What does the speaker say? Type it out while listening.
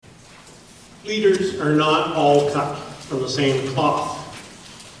Leaders are not all cut from the same cloth.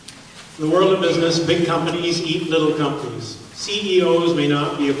 In the world of business, big companies eat little companies. CEOs may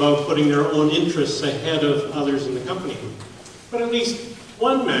not be above putting their own interests ahead of others in the company, but at least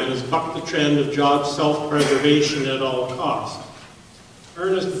one man has bucked the trend of job self-preservation at all costs.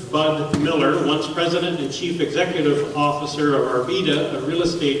 Ernest Bud Miller, once president and chief executive officer of Arvida, a real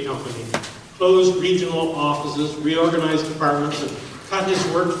estate company, closed regional offices, reorganized departments, and cut his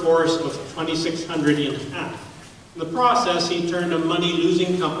workforce of 2,600 in half. In the process, he turned a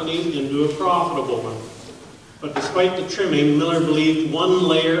money-losing company into a profitable one. But despite the trimming, Miller believed one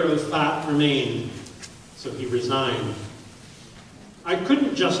layer of fat remained, so he resigned. "I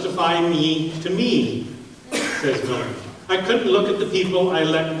couldn't justify me to me," says Miller. "I couldn't look at the people I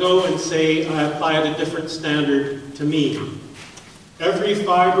let go and say I applied a different standard to me. Every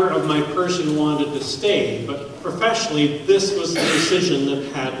fiber of my person wanted to stay, but professionally, this was the decision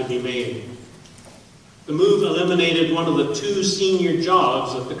that had to be made." The move eliminated one of the two senior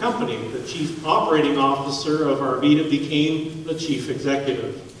jobs at the company. The chief operating officer of Arvida became the chief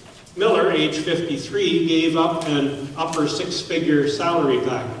executive. Miller, age 53, gave up an upper six-figure salary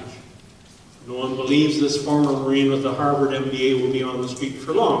package. No one believes this former Marine with a Harvard MBA will be on the street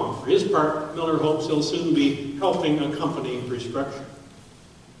for long. For his part, Miller hopes he'll soon be helping a company restructure.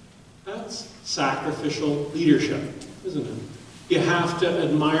 That's sacrificial leadership, isn't it? You have to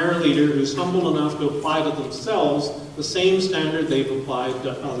admire a leader who's humble enough to apply to themselves the same standard they've applied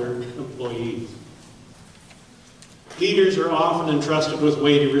to other employees. Leaders are often entrusted with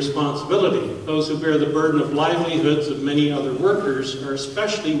weighty responsibility. Those who bear the burden of livelihoods of many other workers are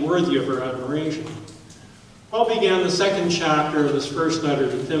especially worthy of our admiration. Paul began the second chapter of his first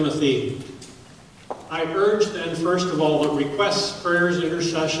letter to Timothy. "I urge then, first of all, that requests, prayers,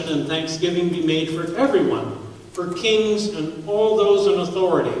 intercession, and thanksgiving be made for everyone, for kings and all those in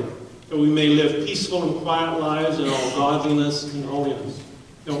authority, that we may live peaceful and quiet lives in all godliness and holiness."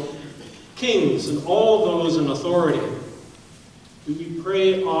 No, kings and all those in authority. Do we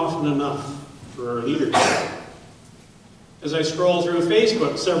pray often enough for our leaders? As I scroll through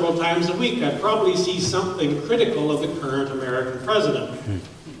Facebook several times a week, I probably see something critical of the current American president.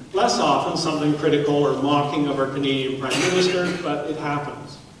 Less often something critical or mocking of our Canadian Prime Minister, but it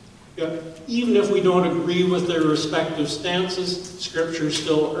happens. Yet, even if we don't agree with their respective stances, Scripture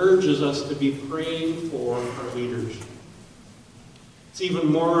still urges us to be praying for our leaders. It's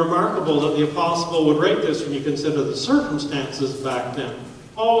even more remarkable that the Apostle would write this when you consider the circumstances back then.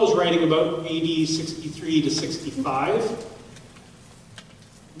 Paul was writing about AD 63 to 65.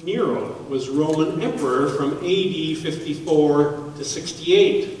 Nero was Roman emperor from AD 54 to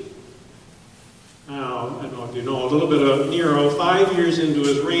 68. Now, I don't know if you know a little bit of Nero. 5 years into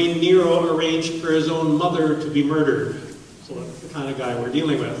his reign, Nero arranged for his own mother to be murdered. So that's the kind of guy we're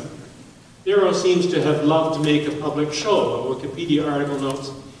dealing with. Nero seems to have loved to make a public show. A Wikipedia article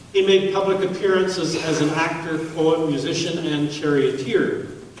notes, he made public appearances as an actor, poet, musician, and charioteer.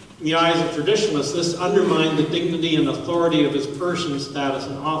 In the eyes of traditionalists, this undermined the dignity and authority of his person, status,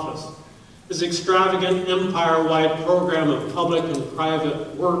 and office. His extravagant empire-wide program of public and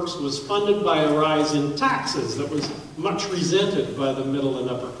private works was funded by a rise in taxes that was much resented by the middle and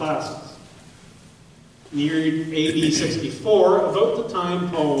upper classes. Near AD 64, about the time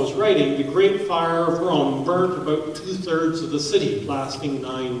Paul was writing, the Great Fire of Rome burnt about 2/3 of the city, lasting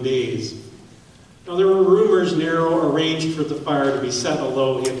 9 days. Now, there were rumors Nero arranged for the fire to be set,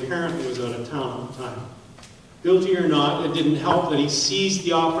 although he apparently was out of town at the time. Guilty or not, it didn't help that he seized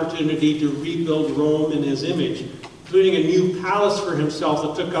the opportunity to rebuild Rome in his image, including a new palace for himself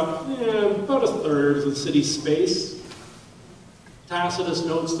that took up about 1/3 of the city's space. Tacitus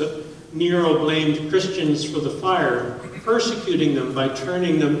notes that Nero blamed Christians for the fire, persecuting them by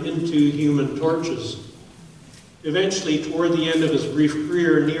turning them into human torches. Eventually, toward the end of his brief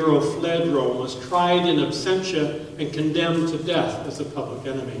career, Nero fled Rome, was tried in absentia, and condemned to death as a public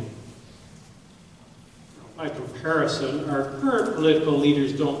enemy. By comparison, our current political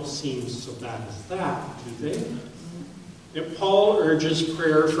leaders don't seem so bad as that, do they? Yet Paul urges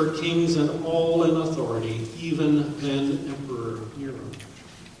prayer for kings and all in authority, even then Emperor Nero.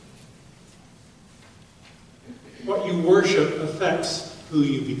 What you worship affects who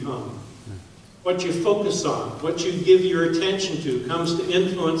you become. What you focus on, what you give your attention to, comes to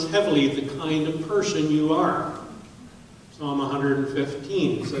influence heavily the kind of person you are. Psalm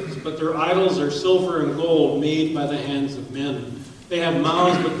 115 says, "But their idols are silver and gold made by the hands of men. They have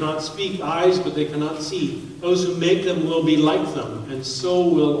mouths but cannot speak, eyes but they cannot see. Those who make them will be like them, and so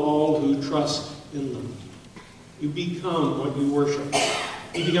will all who trust in them." You become what you worship.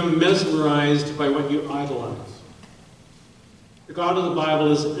 You become mesmerized by what you idolize. The God of the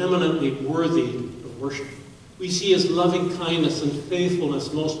Bible is eminently worthy of worship. We see his loving kindness and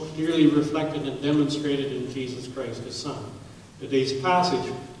faithfulness most clearly reflected and demonstrated in Jesus Christ, his Son. In today's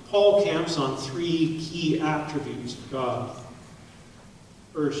passage, Paul camps on three key attributes of God.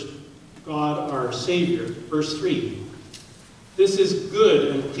 First, God our Savior. Verse 3. This is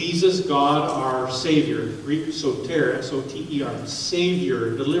good and pleases God our Savior. Greek soter, S-O-T-E-R,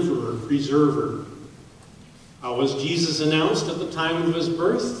 Savior, Deliverer, Preserver. How was Jesus announced at the time of his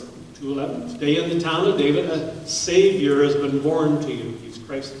birth? 2:11. Today in the town of David, a Savior has been born to you. He's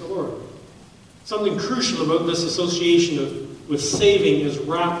Christ the Lord. Something crucial about this association with saving is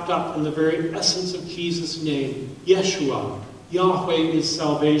wrapped up in the very essence of Jesus' name, Yeshua. Yahweh is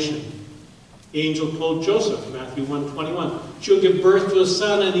salvation. The angel told Joseph, Matthew 1:21, she'll give birth to a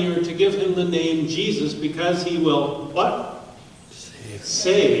son and you are to give him the name Jesus because he will, what?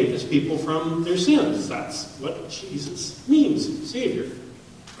 Save his people from their sins. That's what Jesus means, Savior.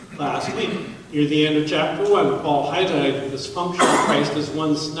 Last week, near the end of chapter 1, Paul highlighted this function of Christ as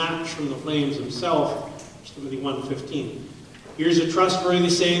one snatched from the flames himself, Timothy 1:15. Here's a trustworthy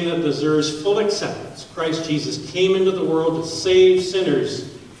saying that deserves full acceptance. Christ Jesus came into the world to save sinners,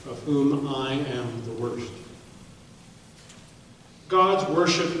 of whom I am the worst. Gods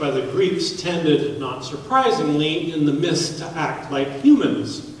worshipped by the Greeks tended, not surprisingly, in the myth to act like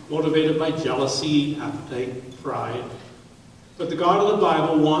humans, motivated by jealousy, appetite, pride. But the God of the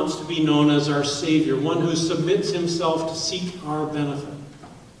Bible wants to be known as our Savior, one who submits himself to seek our benefit.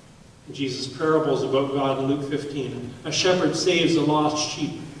 In Jesus' parables about God in Luke 15, a shepherd saves a lost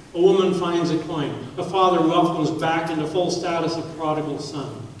sheep. A woman finds a coin. A father welcomes back into full status a prodigal son.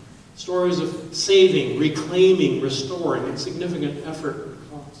 Stories of saving, reclaiming, restoring, and significant effort and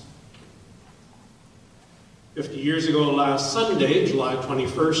cost. 50 years ago last Sunday, July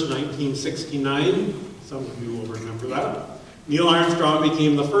 21st, 1969, some of you will remember that, Neil Armstrong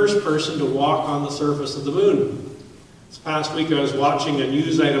became the first person to walk on the surface of the moon. This past week I was watching a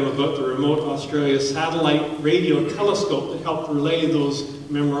news item about the remote Australia satellite radio telescope that helped relay those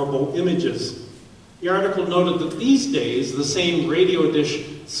memorable images. The article noted that these days the same radio dish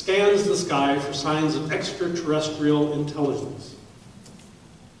scans the sky for signs of extraterrestrial intelligence.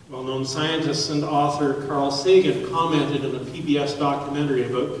 Well-known scientist and author Carl Sagan commented in a PBS documentary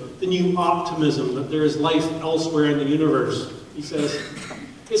about the new optimism that there is life elsewhere in the universe. He says,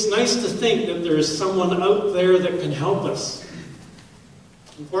 "It's nice to think that there is someone out there that can help us."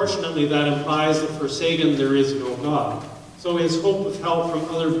 Unfortunately, that implies that for Sagan there is no God. So his hope of help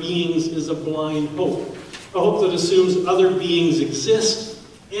from other beings is a blind hope. A hope that assumes other beings exist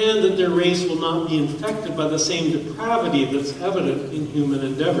and that their race will not be infected by the same depravity that's evident in human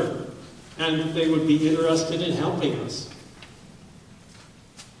endeavor, and that they would be interested in helping us.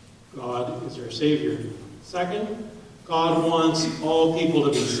 God is our Savior. Second, God wants all people to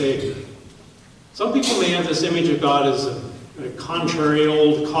be saved. Some people may have this image of God as a contrary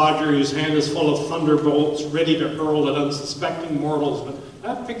old codger whose hand is full of thunderbolts, ready to hurl at unsuspecting mortals, but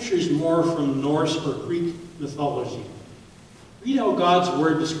that picture is more from Norse or Greek mythology. Read how God's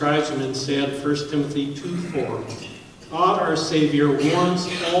word describes him instead, 1 Timothy 2:4. God, our Savior, wants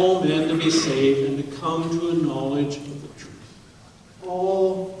all men to be saved and to come to a knowledge of the truth.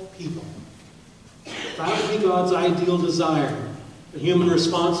 All people. That would be God's ideal desire. The human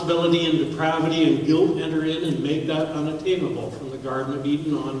responsibility and depravity and guilt enter in and make that unattainable from the Garden of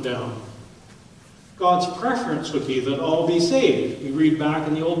Eden on down. God's preference would be that all be saved. We read back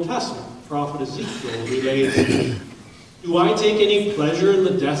in the Old Testament, the prophet Ezekiel relays, "Do I take any pleasure in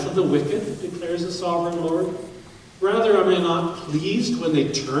the death of the wicked, declares the sovereign Lord? Rather am I not pleased when they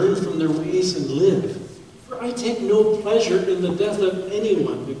turn from their ways and live? For I take no pleasure in the death of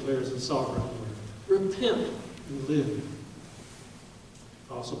anyone, declares the sovereign Lord. Repent and live."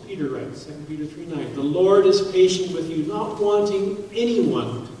 Apostle Peter writes, 2 Peter 3:9, "The Lord is patient with you, not wanting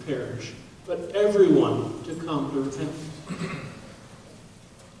anyone to perish, but everyone to come to repentance."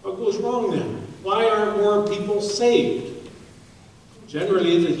 What goes wrong then? Why aren't more people saved?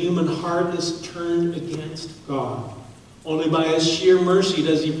 Generally, the human heart is turned against God. Only by his sheer mercy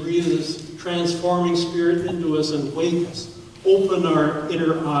does he breathe his transforming spirit into us and wake us. Open our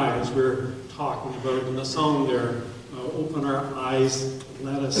inner eyes, we're talking about in the song there. Open our eyes and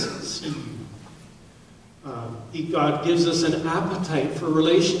let us see you. God gives us an appetite for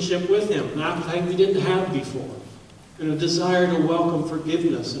relationship with him, an appetite we didn't have before, and a desire to welcome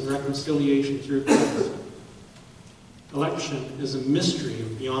forgiveness and reconciliation through Christ. Election is a mystery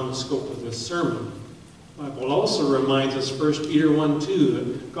beyond the scope of this sermon. The Bible also reminds us, 1 Peter 1:2,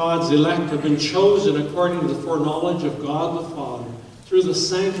 that God's elect have been chosen according to the foreknowledge of God the Father, through the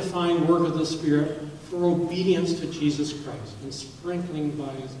sanctifying work of the Spirit, for obedience to Jesus Christ and sprinkling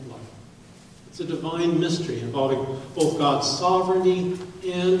by his blood. It's a divine mystery involving both God's sovereignty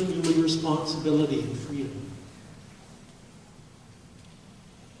and human responsibility and freedom.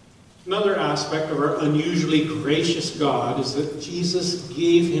 Another aspect of our unusually gracious God is that Jesus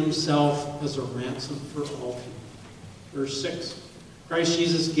gave himself as a ransom for all people. Verse 6. Christ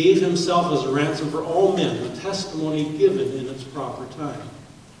Jesus gave himself as a ransom for all men, a testimony given in its proper time.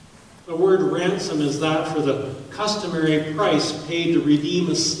 The word ransom is that for the customary price paid to redeem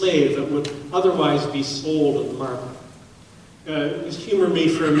a slave that would otherwise be sold in the market. Just humor me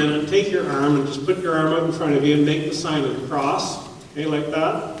for a minute. Take your arm and just put your arm out in front of you and make the sign of the cross. Okay, like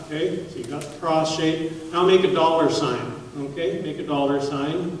that. Okay, so you got the cross shape. Now make a dollar sign. Okay, make a dollar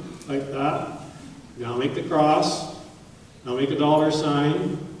sign like that. Now make the cross. Now make a dollar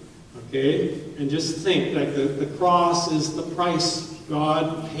sign. Okay, and just think like the cross is the price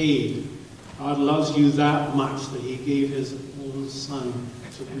God paid. God loves you that much that he gave his own son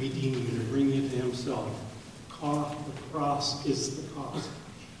to redeem you, to bring you to himself. The cross is the cost.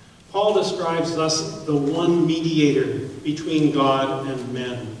 Paul describes thus the one mediator between God and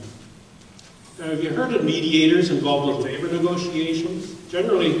men. Now, have you heard of mediators involved with labor negotiations?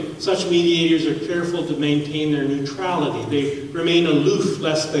 Generally, such mediators are careful to maintain their neutrality. They remain aloof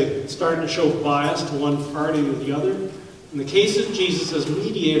lest they start to show bias to one party or the other. In the case of Jesus as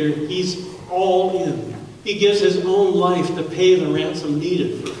mediator, he's all in. He gives his own life to pay the ransom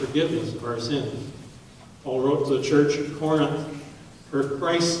needed for forgiveness of our sins. Paul wrote to the church at Corinth, "For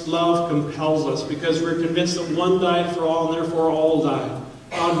Christ's love compels us, because we're convinced that one died for all, and therefore all died.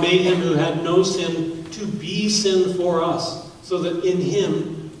 God made him who had no sin to be sin for us, so that in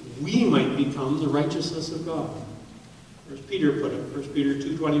him we might become the righteousness of God." As Peter put it, 1 Peter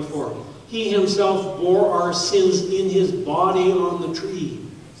 2:24. "He himself bore our sins in his body on the tree,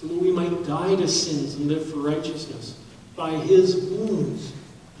 so that we might die to sins and live for righteousness. By his wounds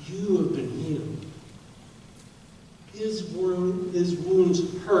you have been healed." His wounds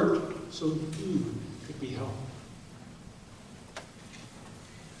hurt so you could be helped.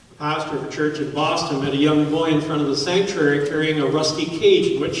 The pastor of a church in Boston met a young boy in front of the sanctuary carrying a rusty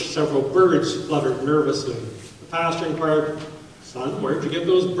cage in which several birds fluttered nervously. The pastor inquired, "Son, where'd you get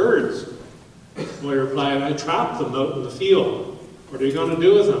those birds?" The boy replied, "I trapped them out in the field." "What are you going to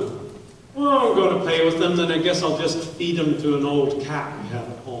do with them?" "Well, I'm going to play with them, then I guess I'll just feed them to an old cat we have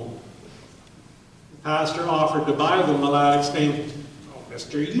at home." The pastor offered to buy them. The lad exclaimed, "Oh,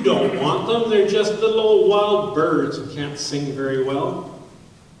 mister, you don't want them. They're just little old wild birds who can't sing very well."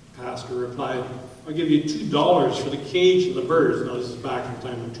 The pastor replied, "I'll give you $2 for the cage and the birds." Now, this is back in the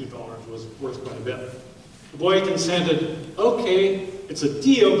time when $2 was worth quite a bit. The boy consented. "Okay, it's a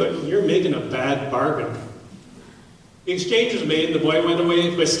deal, but you're making a bad bargain." The exchange was made, and the boy went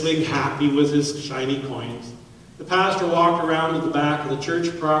away whistling, happy with his shiny coins. The pastor walked around to the back of the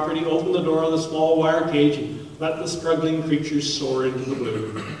church property, opened the door of the small wire cage, and let the struggling creatures soar into the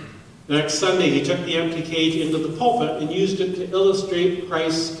blue. The next Sunday, he took the empty cage into the pulpit and used it to illustrate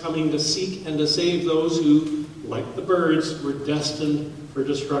Christ's coming to seek and to save those who, like the birds, were destined for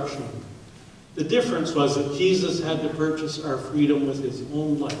destruction. The difference was that Jesus had to purchase our freedom with his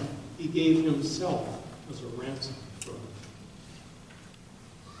own life. He gave himself as a ransom for us.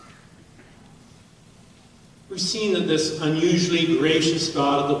 We've seen that this unusually gracious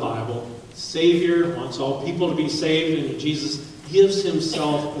God of the Bible, Savior, wants all people to be saved, and Jesus gives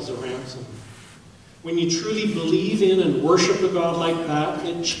himself as a ransom. When you truly believe in and worship a God like that,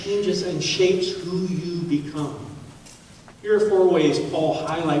 it changes and shapes who you become. Here are 4 ways Paul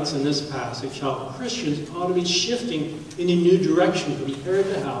highlights in this passage how Christians ought to be shifting in a new direction compared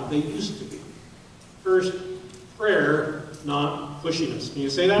to how they used to be. First, prayer, not pushiness. Can you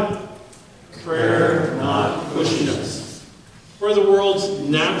say that? Prayer, not pushiness. Where the world's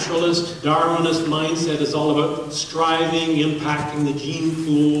naturalist, Darwinist mindset is all about striving, impacting the gene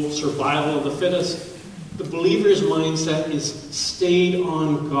pool, survival of the fittest, the believer's mindset is stayed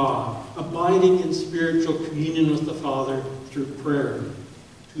on God, abiding in spiritual communion with the Father through prayer.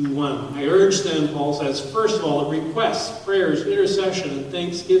 2:1. I urge them, Paul says, first of all, that requests, prayers, intercession, and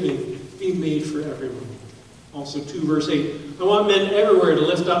thanksgiving be made for everyone. Also 2 verse 8. I want men everywhere to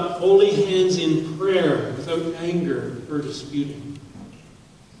lift up holy hands in prayer without anger or disputing.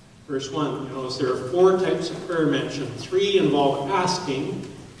 Verse 1. You notice there are 4 types of prayer mentioned. 3 involve asking,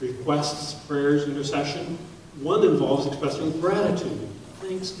 requests, prayers, intercession. 1 involves expressing gratitude,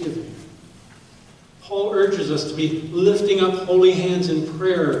 thanksgiving. Paul urges us to be lifting up holy hands in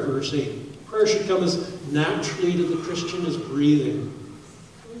prayer, verse 8. Prayer should come as naturally to the Christian as breathing.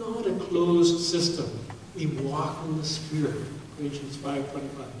 We're not a closed system. We walk in the Spirit Galatians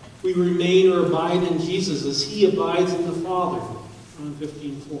 5:25. We remain or abide in Jesus as he abides in the Father. John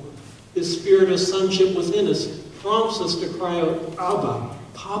 15:4. His spirit of sonship within us prompts us to cry out, Abba,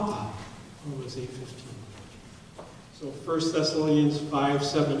 Papa. Romans 8:15. So 1 Thessalonians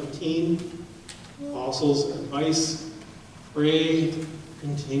 5:17. Apostles' advice, pray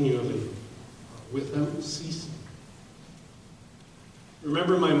continually, without ceasing.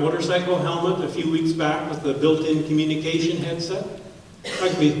 Remember my motorcycle helmet a few weeks back with the built-in communication headset? I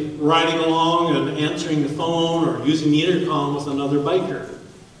could be riding along and answering the phone or using the intercom with another biker.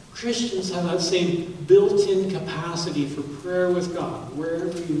 Christians have that same built-in capacity for prayer with God,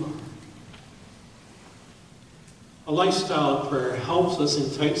 wherever you are. A lifestyle of prayer helps us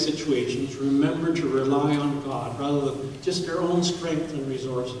in tight situations remember to rely on God rather than just our own strength and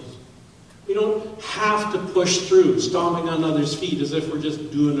resources. We don't have to push through, stomping on others' feet as if we're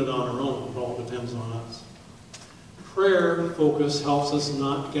just doing it on our own. It all depends on us. Prayer focus helps us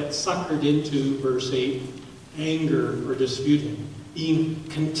not get suckered into, verse 8, anger or disputing. Being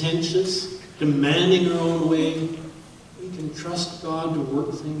contentious, demanding our own way, we can trust God to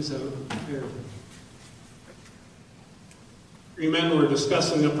work things out fairly. Remember, we're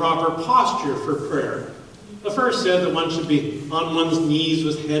discussing the proper posture for prayer. The first said that one should be on one's knees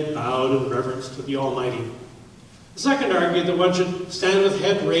with head bowed in reverence to the Almighty. The second argued that one should stand with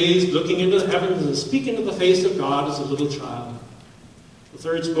head raised, looking into the heavens and speak into the face of God as a little child. The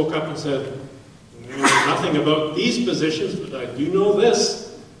third spoke up and said, I know nothing about these positions, but I do know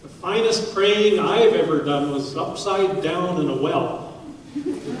this. The finest praying I've ever done was upside down in a well.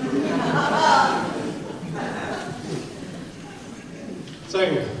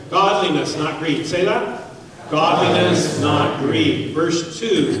 Second, godliness, not greed. Say that. Godliness, not greed. Verse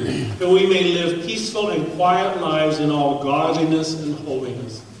 2, that we may live peaceful and quiet lives in all godliness and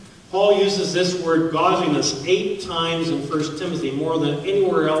holiness. Paul uses this word godliness 8 times in 1 Timothy, more than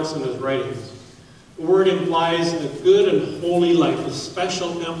anywhere else in his writings. The word implies a good and holy life, with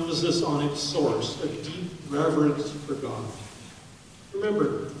special emphasis on its source, a deep reverence for God.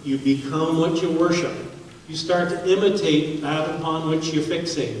 Remember, you become what you worship. You start to imitate that upon which you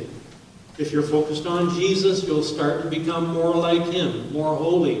fixate. If you're focused on Jesus, you'll start to become more like him, more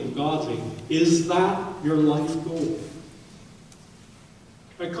holy and godly. Is that your life goal?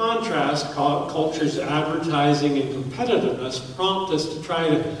 By contrast, culture's advertising and competitiveness prompt us to try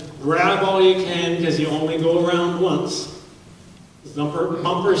to grab all you can because you only go around once. As the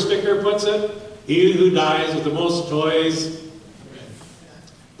bumper sticker puts it, he who dies with the most toys.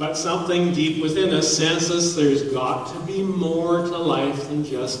 But something deep within us senses there's got to be more to life than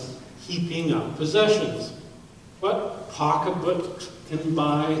just heaping up possessions. What pocketbook can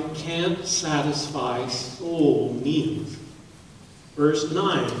buy can't satisfy soul needs. Verse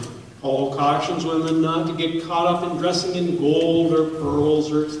 9, Paul cautions women not to get caught up in dressing in gold or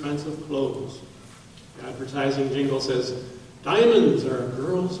pearls or expensive clothes. The advertising jingle says, diamonds are a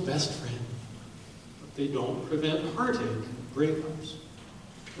girl's best friend, but they don't prevent heartache and breakups.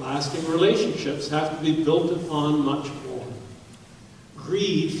 Lasting relationships have to be built upon much more.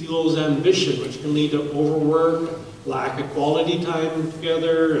 Greed fuels ambition, which can lead to overwork, lack of quality time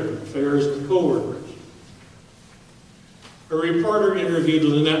together, and affairs with coworkers. A reporter interviewed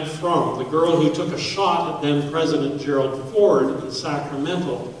Lynette Fromm, the girl who took a shot at then-President Gerald Ford in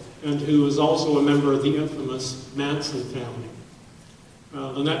Sacramento, and who was also a member of the infamous Manson family.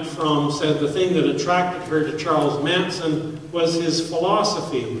 Lynette Fromm said the thing that attracted her to Charles Manson was his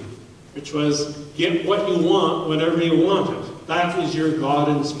philosophy, which was, get what you want whenever you want it. That is your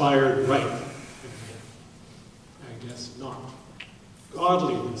God-inspired right. I guess not.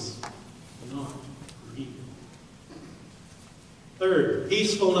 Godliness, not greed. Third,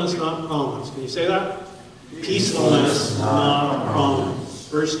 peacefulness, not promise. Can you say that? Peacefulness, not promise.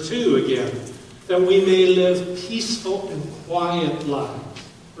 Verse 2 again. That we may live peaceful and quiet lives.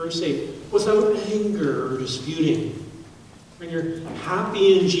 Verse 8, without anger or disputing. When you're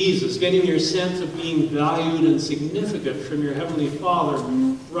happy in Jesus, getting your sense of being valued and significant from your Heavenly Father,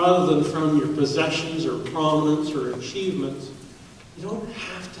 rather than from your possessions or prominence or achievements, you don't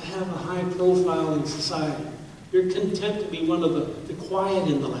have to have a high profile in society. You're content to be one of the quiet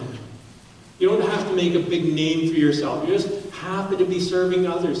in the land. You don't have to make a big name for yourself. You're just happy to be serving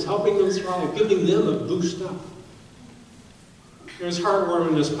others, helping them thrive, giving them a boost up. It was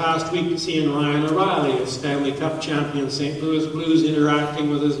heartwarming this past week seeing Ryan O'Reilly, a Stanley Cup champion St. Louis Blues, interacting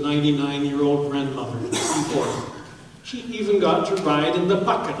with his 99-year-old grandmother in Seaport. She even got to ride in the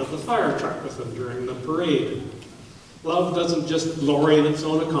bucket of the fire truck with him during the parade. Love doesn't just glory in its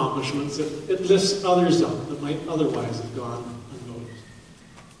own accomplishments, it lifts others up that might otherwise have gone unnoticed.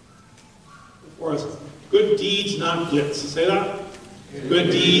 Fourth, Good deeds, not glitz. Say that?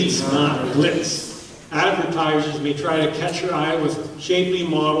 Good deeds, not glitz. Advertisers may try to catch your eye with shapely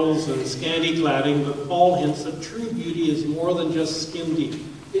models and scanty cladding, but Paul hints that true beauty is more than just skin deep.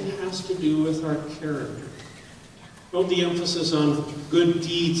 It has to do with our character. Note the emphasis on good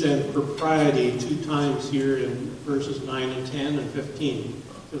deeds and propriety 2 times here in verses 9 and 10 and 15.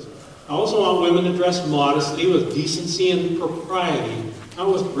 I also want women to dress modestly with decency and propriety,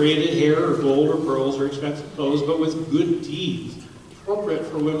 not with braided hair or gold or pearls or expensive clothes, but with good deeds, appropriate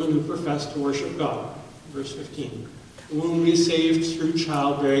for women who profess to worship God. Verse 15. The woman will be saved through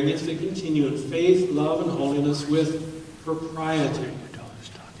childbearing if they continue in faith, love, and holiness with propriety.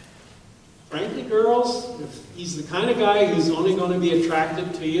 Frankly, girls, if he's the kind of guy who's only going to be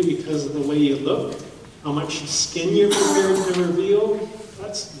attracted to you because of the way you look, how much skin you're prepared to reveal,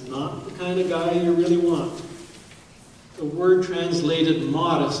 that's not the kind of guy you really want. The word translated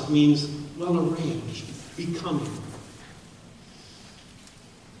modest means well-arranged, becoming.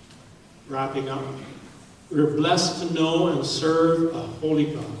 Wrapping up, we're blessed to know and serve a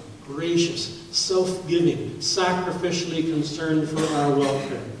holy God, gracious, self-giving, sacrificially concerned for our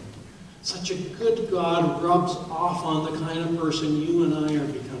welfare. Such a good God rubs off on the kind of person you and I are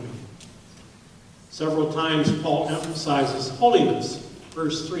becoming. Several times Paul emphasizes holiness.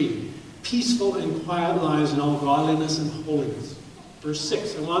 Verse 3, peaceful and quiet lives in all godliness and holiness. Verse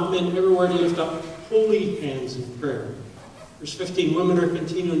 6, I want men everywhere to lift up holy hands in prayer. Verse 15, women are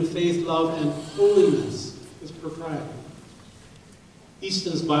continuing faith, love, and holiness with propriety.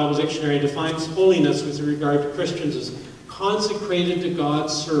 Easton's Bible Dictionary defines holiness with regard to Christians as consecrated to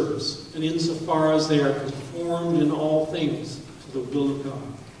God's service, and insofar as they are conformed in all things to the will of God.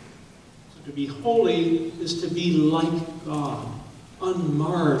 So to be holy is to be like God,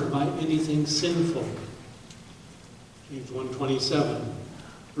 unmarred by anything sinful. James 1:27.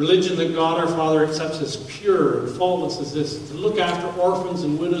 Religion that God our Father accepts as pure and faultless as this, to look after orphans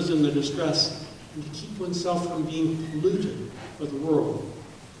and widows in their distress, and to keep oneself from being polluted by the world.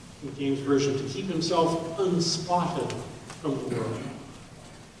 In James Version, to keep himself unspotted from the world.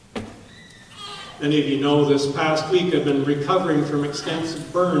 Many of you know this past week I've been recovering from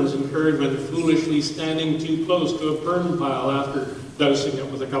extensive burns incurred when foolishly standing too close to a burn pile after dousing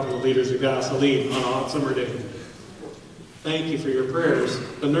it with a couple of liters of gasoline on a hot summer day. Thank you for your prayers.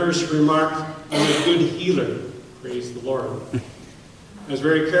 The nurse remarked, I'm a good healer. Praise the Lord. I was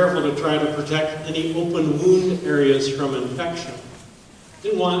very careful to try to protect any open wound areas from infection.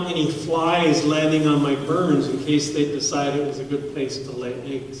 Didn't want any flies landing on my burns in case they decided it was a good place to lay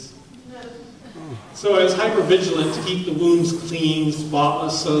eggs. So I was hypervigilant to keep the wounds clean,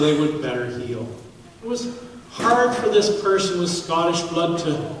 spotless, so they would better heal. It was hard for this person with Scottish blood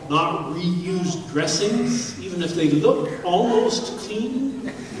to not reuse dressings, even if they look almost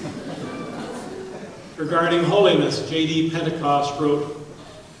clean. Regarding holiness, J.D. Pentecost wrote,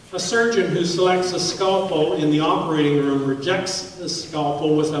 a surgeon who selects a scalpel in the operating room rejects the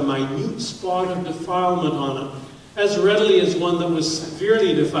scalpel with a minute spot of defilement on it as readily as one that was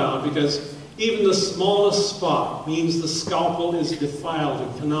severely defiled, because even the smallest spot means the scalpel is defiled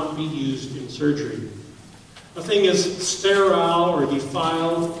and cannot be used in surgery. A thing is sterile or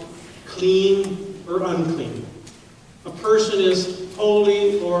defiled, clean or unclean. A person is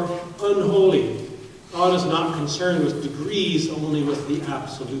holy or unholy. God is not concerned with degrees, only with the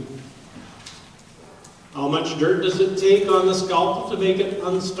absolute. How much dirt does it take on the scalpel to make it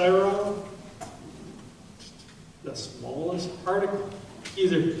unsterile? The smallest particle,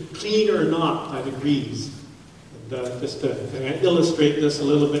 either clean or not by degrees. And just to illustrate this a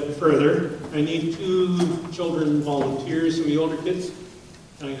little bit further, I need 2 children volunteers, some of the older kids.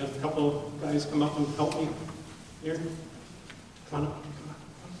 Can I have a couple guys come up and help me here? Come on up.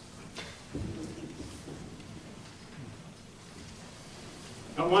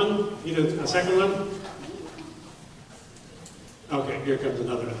 Got one? Need a second one? Okay, here comes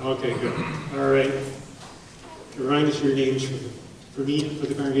another one. Okay, good. All right. Remind us your names for me, for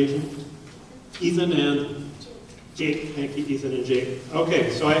the congregation. Ethan and Jake. Thank you, Ethan and Jake.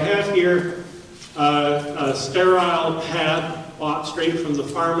 Okay, so I have here a sterile pad bought straight from the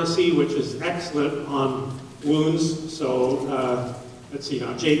pharmacy, which is excellent on wounds. So let's see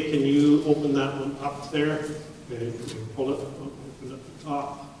now. Jake, can you open that one up there? Okay, pull it. Open up the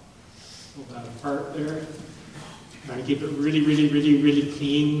top, pull that apart there. Try and keep it really, really, really, really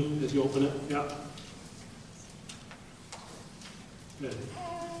clean as you open it. Yeah. Good.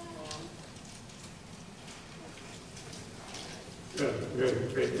 Good,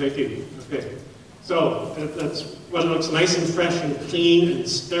 good, great, thank you. Okay. So that's when it looks nice and fresh and clean and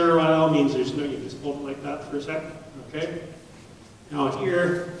sterile, means there's no, you just hold it like that for a sec. Okay. Now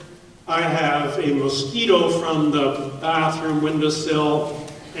here, I have a mosquito from the bathroom windowsill,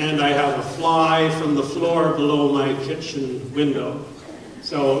 and I have a fly from the floor below my kitchen window.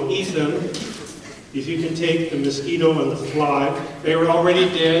 So Ethan, if you can take the mosquito and the fly, they were already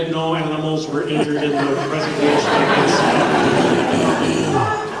dead, no animals were injured in the presentation, I guess.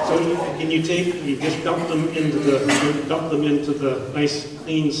 So can you just dump them into the nice,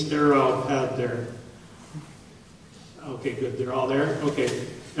 clean, sterile pad there. Okay, good, they're all there? Okay.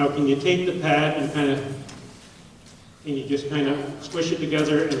 Now can you take the pad and just kind of squish it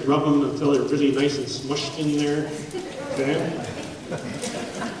together and rub them until they're really nice and smushed in there? Okay?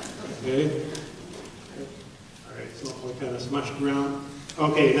 Okay. All right, so all kind of smushed around.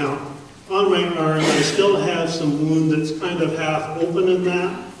 Okay, now, on my arm, I still have some wound that's kind of half open in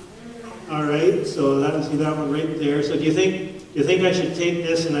that. All right, so see that one right there. So do you think I should take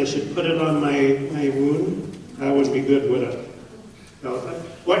this and I should put it on my wound? That wouldn't be good, would it? No.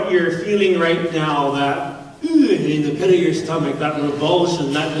 What you're feeling right now, that in the pit of your stomach, that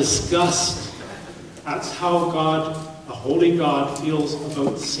revulsion, that disgust, that's how God, a holy God, feels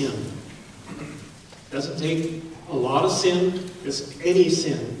about sin. It doesn't take a lot of sin, it's any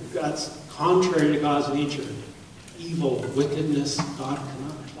sin. That's contrary to God's nature. Evil, wickedness, God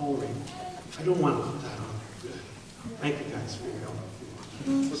cannot tolerate. I don't want to put that on there. Good. Thank you guys for your help.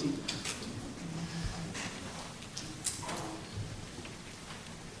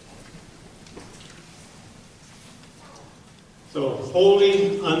 So,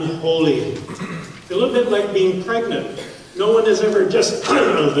 holy, unholy. It's a little bit like being pregnant. No one is ever just a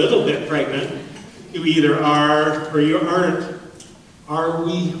little bit pregnant. You either are or you aren't. Are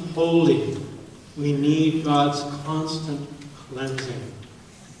we holy? We need God's constant cleansing.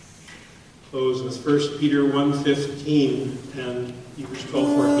 Close with 1 Peter 1:15 and Hebrews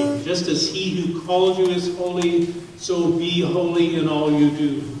 12:14. Just as he who called you is holy, so be holy in all you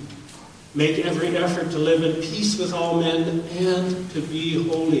do. Make every effort to live in peace with all men and to be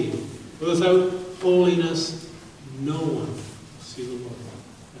holy. Without holiness, no one will see the Lord.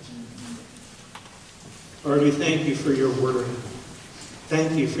 Lord, we thank you for your word.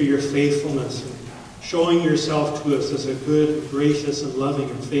 Thank you for your faithfulness, and showing yourself to us as a good, gracious, and loving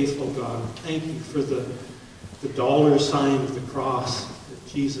and faithful God. Thank you for the dollar sign of the cross that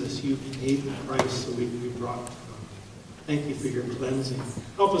Jesus, you paid the price so we could be brought to God. Thank you for your cleansing.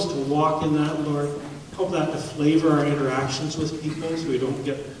 Help us to walk in that, Lord. Help that to flavor our interactions with people so we don't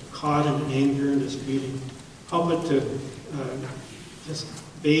get caught in anger and disputing. Help it to just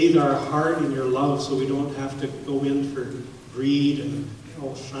bathe our heart in your love so we don't have to go in for greed and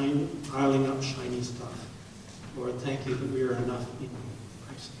piling up shiny stuff. Lord, thank you that we are enough people.